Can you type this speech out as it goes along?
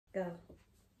Go.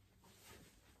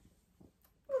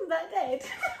 Was that dead?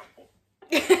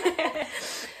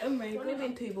 Oh my god. Only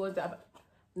been 2 boys that I've...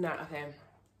 Nah, okay.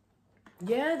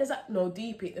 Yeah, there's no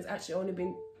deep. There's actually only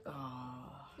been...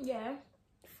 Yeah.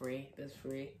 3. There's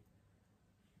 3.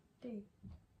 D.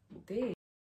 D.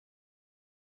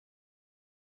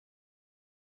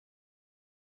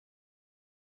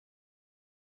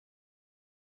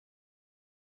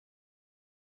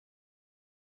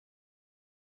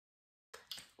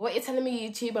 What you're telling me,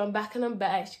 YouTube? I'm back and I'm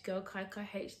better. It's your girl Kai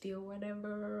HD or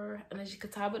whatever. And as you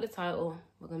can tell by the title,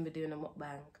 we're gonna be doing a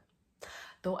mukbang.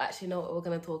 Don't actually know what we're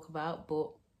gonna talk about, but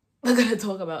we're gonna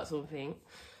talk about something.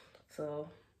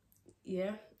 So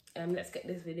yeah, let's get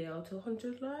this video to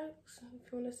 100 likes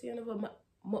if you want to see another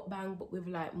mukbang, but with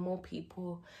like more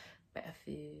people, better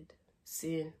food.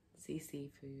 Soon, see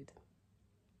seafood.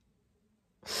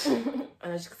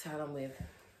 And as you can tell, I'm with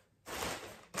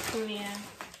Kamiyya.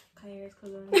 Kaya's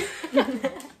cousin.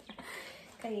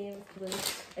 Kaya's cousin.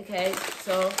 Okay,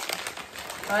 so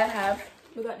I have...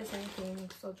 We got the same thing,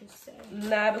 so just say.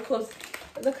 Nah, because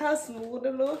look how small they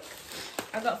look.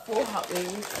 I got 4 hot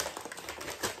wings.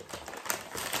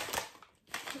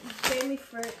 Gave me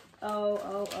fruit.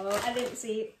 Oh. I didn't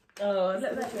see it. Oh, It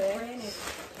looked like okay. it's raining.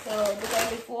 So they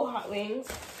gave me 4 hot wings.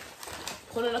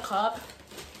 1 on a cob.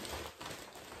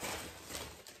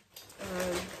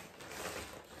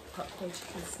 Popcorn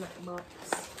chicken snack box.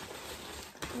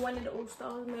 One of the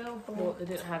All-Stars meal. But they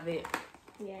didn't have it.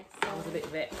 Yes. I was a bit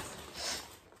vexed.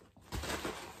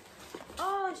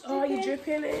 Oh, it's Oh, you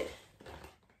dripping. dripping it?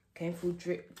 Came full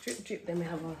drip. Then we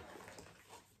have a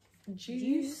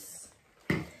juice.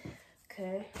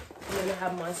 Okay. And then I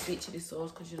have my sweet chili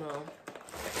sauce because you know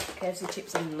KFC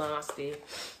chips are nasty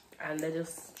and they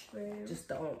just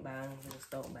don't bang. They just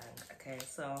don't bang. Okay,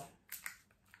 so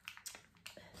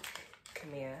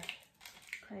come here.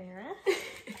 Kaya.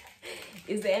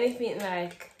 Is there anything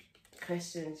like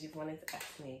questions you've wanted to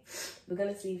ask me? We're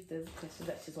gonna see if there's questions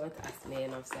that she's wanted to ask me,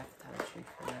 and obviously I have to tell the truth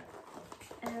for that.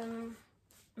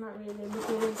 Not really,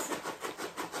 because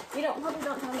you probably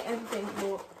don't tell me everything,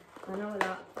 but I know a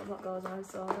lot of what goes on,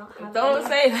 so I don't have. Don't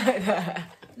say like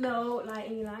that. No, like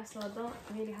in your life, so I don't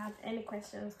really have any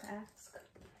questions to ask.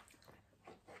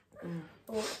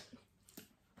 But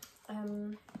I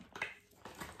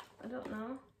don't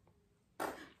know.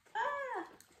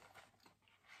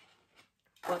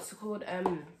 What's it called?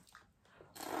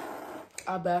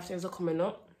 Our birthdays are coming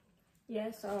up.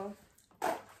 Yeah, so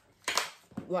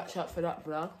Watch out for that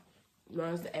vlog.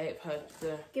 Mine's the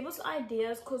 8th. give us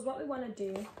ideas, because what we want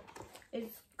to do is,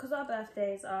 because our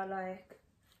birthdays are like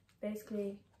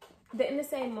basically they're in the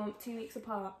same month, 2 weeks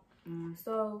apart.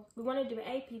 So we want to do an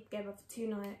AP together for 2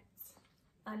 nights.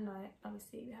 And like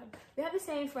obviously we have the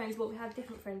same friends, but we have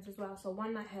different friends as well. So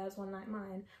one night hers, one night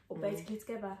mine, but basically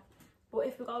together. But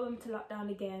if we go into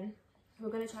lockdown again, we're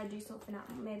gonna try to do something at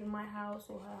maybe my house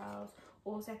or her house,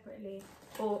 or separately.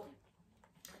 Or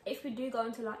if we do go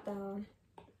into lockdown,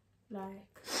 like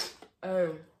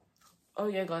oh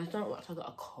yeah, guys, don't watch. I got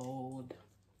a cold.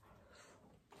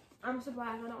 I'm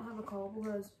surprised I don't have a cold,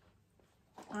 because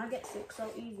I get sick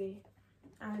so easy.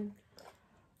 And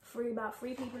about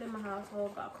 3 people in my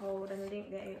household got a cold and I didn't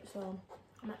get it, so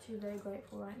I'm actually very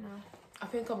grateful right now. I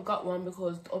think I've got one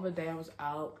because the other day I was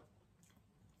out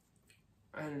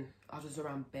and I was just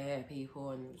around bare people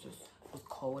and it was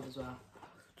cold as well.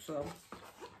 So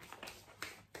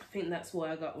I think that's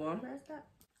why I got one. Where's that?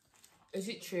 Is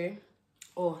it true?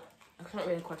 Oh, that's not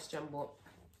really a question, but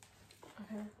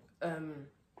Okay.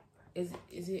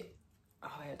 is it?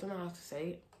 Oh, I don't know how to say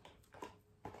it.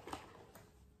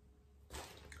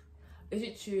 Is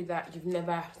it true that you've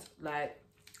never like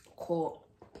caught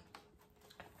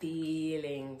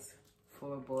feelings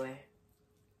for a boy?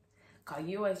 Cause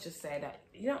you always just say that,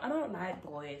 you know, I don't like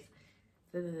boys.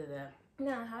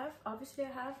 Yeah, I have. Obviously, I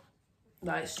have.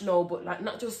 Like no, but like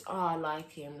not just I like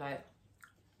him, like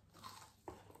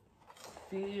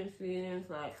feelings,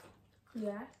 like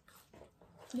Yeah.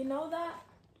 You know that?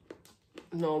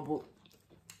 no, but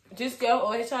this girl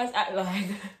always tries to act like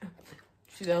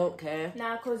she don't care.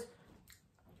 Nah, cause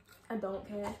I don't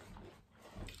care.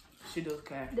 She does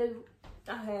care.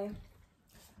 Okay.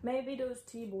 Maybe those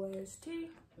 2 boys, 2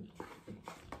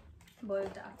 boys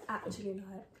that I actually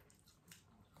like.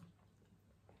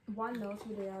 One knows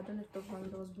who they are. I don't know if the one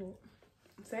knows, but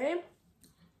Same.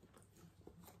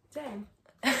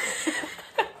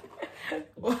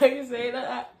 Why are you saying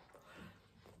that?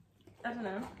 I don't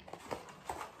know.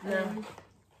 No.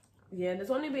 Yeah,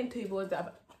 there's only been 2 boys that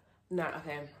I've... Nah,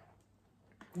 okay.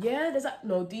 Yeah, there's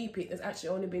no deep. There's actually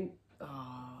only been...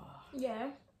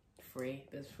 Yeah. 3.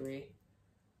 There's 3.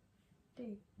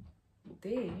 D.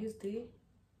 D. Who's D?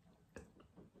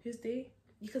 Who's D?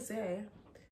 You could say.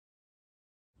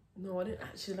 No, I didn't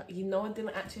actually like. You know, I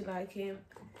didn't actually like him.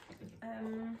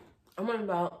 I'm on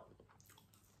about.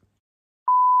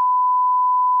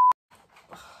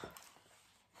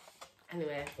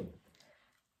 Anyway.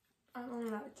 I don't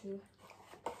like to.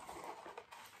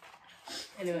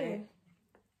 Anyway.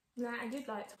 Nah, I did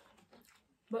like,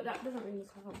 but that doesn't really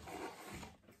count.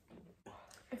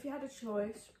 If you had a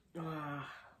choice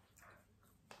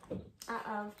out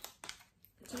of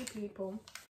 2 people,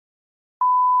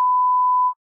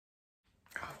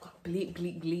 I've got bleep,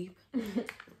 bleep, bleep.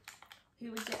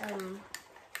 who would you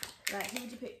like? Who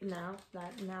would you pick now?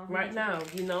 Like now? Right now,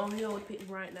 you know who I would pick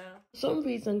right now. For some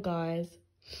reason, guys,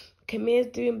 Kamiya's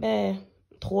doing bare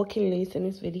talking loose in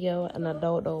this video, and I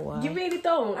don't know why. You really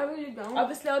don't. I really don't.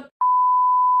 Obviously,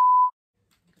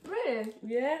 Really?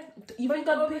 yeah. You But think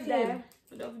the I'd other pick day, him?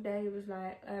 the other day, it was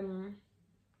like, I don't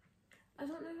know.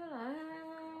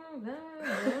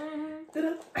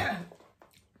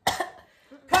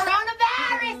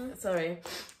 Coronavirus. Sorry,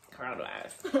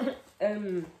 coronavirus.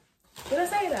 Did I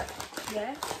say that?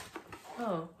 Yeah.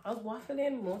 Oh, I was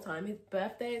waffling more time. His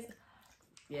birthdays.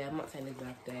 Yeah, I'm not saying his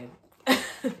birthday.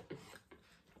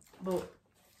 But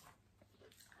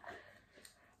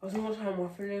I was more time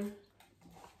waffling.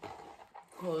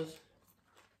 Because,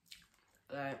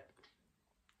 like,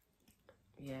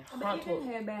 yeah, But can't even talk.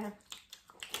 here, Bear.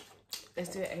 Let's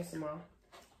do it ASMR.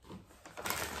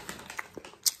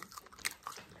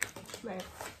 Right.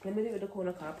 Let me do it with the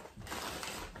corner cup.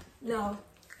 No.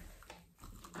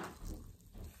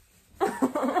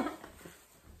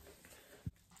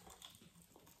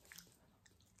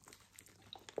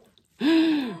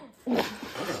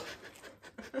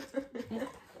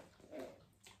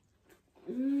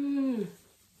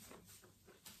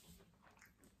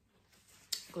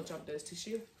 Good job, there's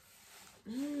tissue.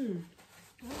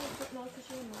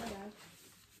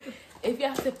 If you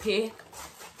have to pick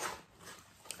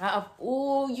out of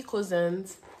all your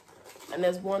cousins and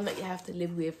there's one that you have to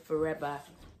live with forever,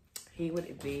 who would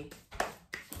it be?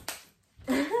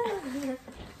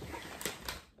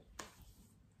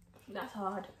 That's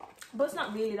hard. But it's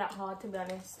not really that hard, to be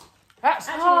honest. That's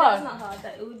Actually, hard. that's not hard.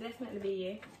 That it would definitely be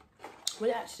you.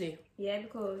 Well, actually. Yeah,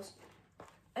 because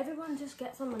everyone just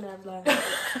gets on my nerves. Like,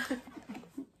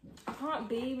 I can't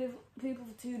be with people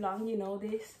for too long, you know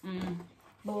this.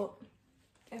 But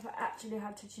if I actually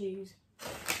had to choose,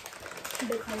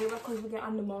 the Kyra, because we get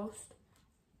on the most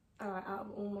out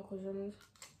of all my cousins.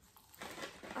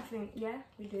 I think, yeah,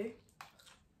 we do.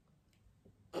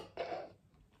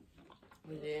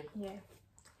 We do. Yeah.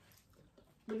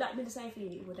 Would that be the same for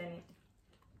you, wouldn't it?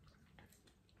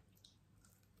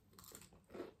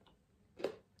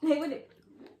 Hey, would it?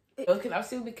 Okay, I'll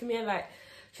still be Kamiya, like,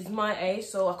 she's my age,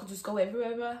 so I could just go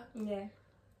everywhere. Yeah.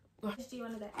 What age do you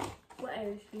want to get? What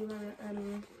age do you want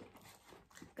to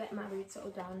get married,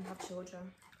 settle down, and have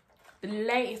children? The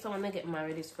latest I want to get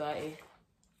married is 30.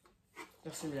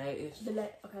 That's the latest.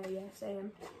 Okay, yeah,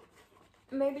 same.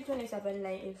 Maybe 27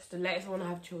 latest. The latest I want to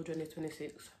have children is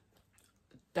 26.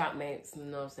 That makes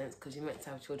no sense because you're meant to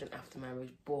have children after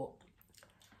marriage, but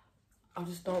I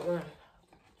just don't want to.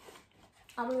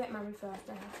 I will get married first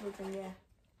and have children, yeah.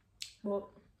 But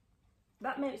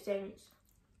that makes sense.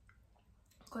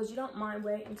 Because you don't mind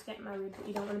waiting to get married, but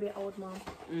you don't want to be an old mom.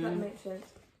 That makes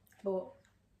sense. But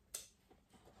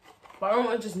I don't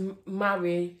want to just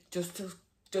marry just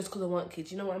because I want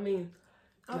kids. You know what I mean?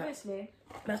 obviously.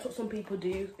 Like, that's what some people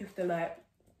do if they're like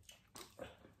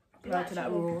apply to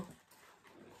that rule.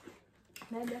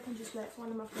 Maybe I can just let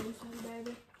one of my friends have a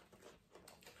baby.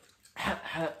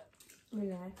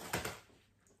 Really?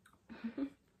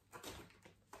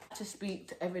 To speak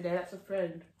to every day. That's a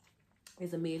friend.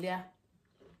 Is Amelia.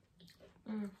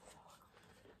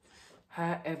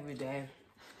 Her every day.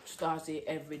 Stacy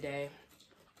every day.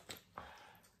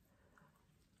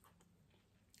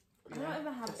 I don't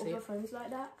even have other friends like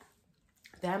that.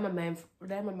 They're my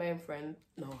main friend.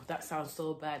 No, that sounds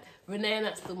so bad. Renee and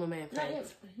that's still my main friend.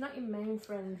 Not your main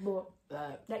friend, but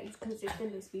that you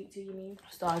consistently speak to, you mean?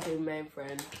 Started main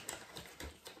friend.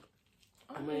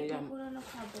 I just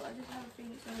have a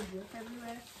feeling it's gonna drip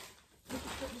everywhere.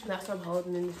 That's what I'm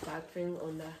holding in this bag thing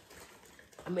on there.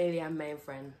 Amelia and main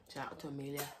friend. Shout out to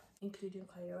Amelia. Including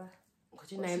Kyra.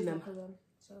 Could you name them?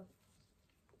 So.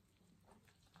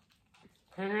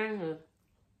 Can you name them?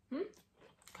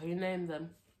 Can you name them?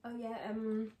 Oh yeah,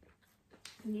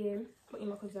 you, but you're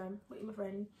my cousin, but you're my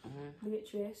friend,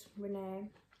 Beatrice,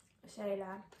 Renee,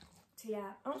 Shayla,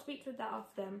 Tia. I don't speak to that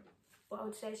often, but I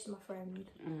would say she's my friend,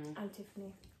 and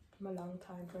Tiffany, my long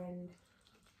time friend.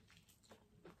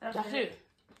 That's it.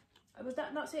 Was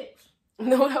that not 6?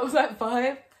 No, that was like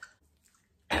 5.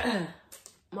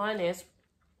 Mine is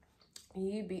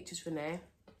you, Beatrice, Renee,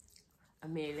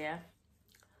 Amelia,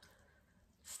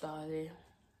 Starly.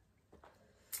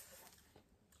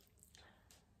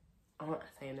 I'm not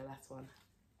saying the last one.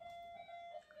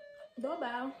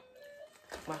 Doorbell.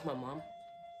 Like my mum.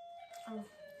 Oh.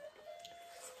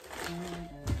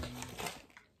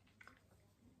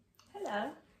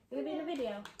 Hello. You gonna be in the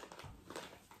video?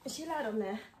 Is she loud on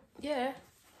there? Yeah.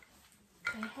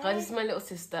 Say hey. Guys, this is my little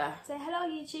sister. Say hello,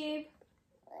 YouTube.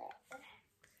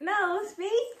 No,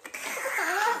 speak.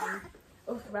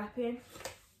 Or rapping.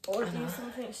 Or do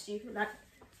something stupid like.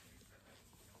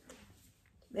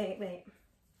 Wait.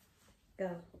 Go.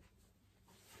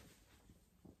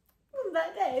 Was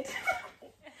that dead?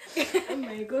 Oh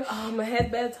my gosh. Oh, my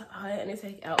head's bad high and it's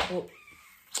take it out, but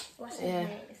What's yeah.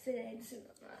 This is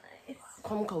nice.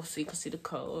 Come close so you can see the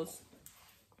colours.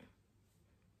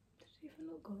 Does it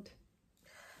even look good?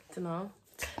 Dunno.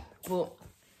 But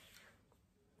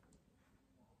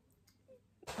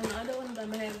And I don't want to dye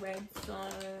my hair red, so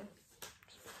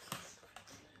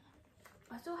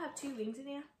I still have 2 rings in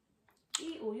here.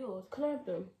 Eat all yours. can I have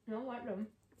them? No, I want them.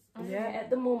 Yeah, at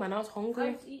the moment I was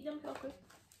hungry. Guys, eat them properly.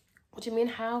 What do you mean,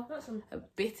 how? That's some. A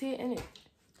bitty, innit?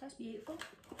 That's beautiful.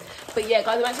 But yeah,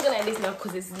 guys, I'm actually going to end this now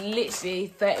because it's literally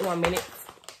 31 minutes.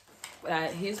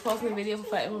 Like, he's posting a video for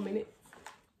 31 minutes.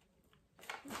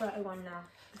 31 now.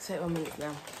 31 minutes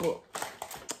now. But,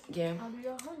 yeah.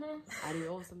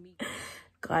 Adios, amigo.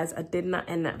 Guys, I did not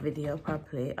end that video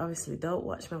properly. Obviously, don't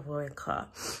watch my boring car.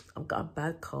 I've got a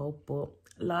bad cold, but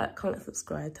like, comment,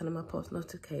 subscribe, turn on my post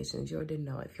notifications. You already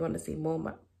know. If you want to see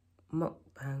more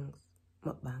mukbangs,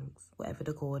 whatever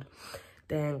they're called,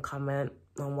 then comment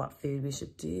on what food we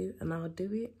should do and I'll do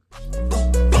it.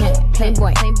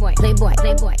 Playboy.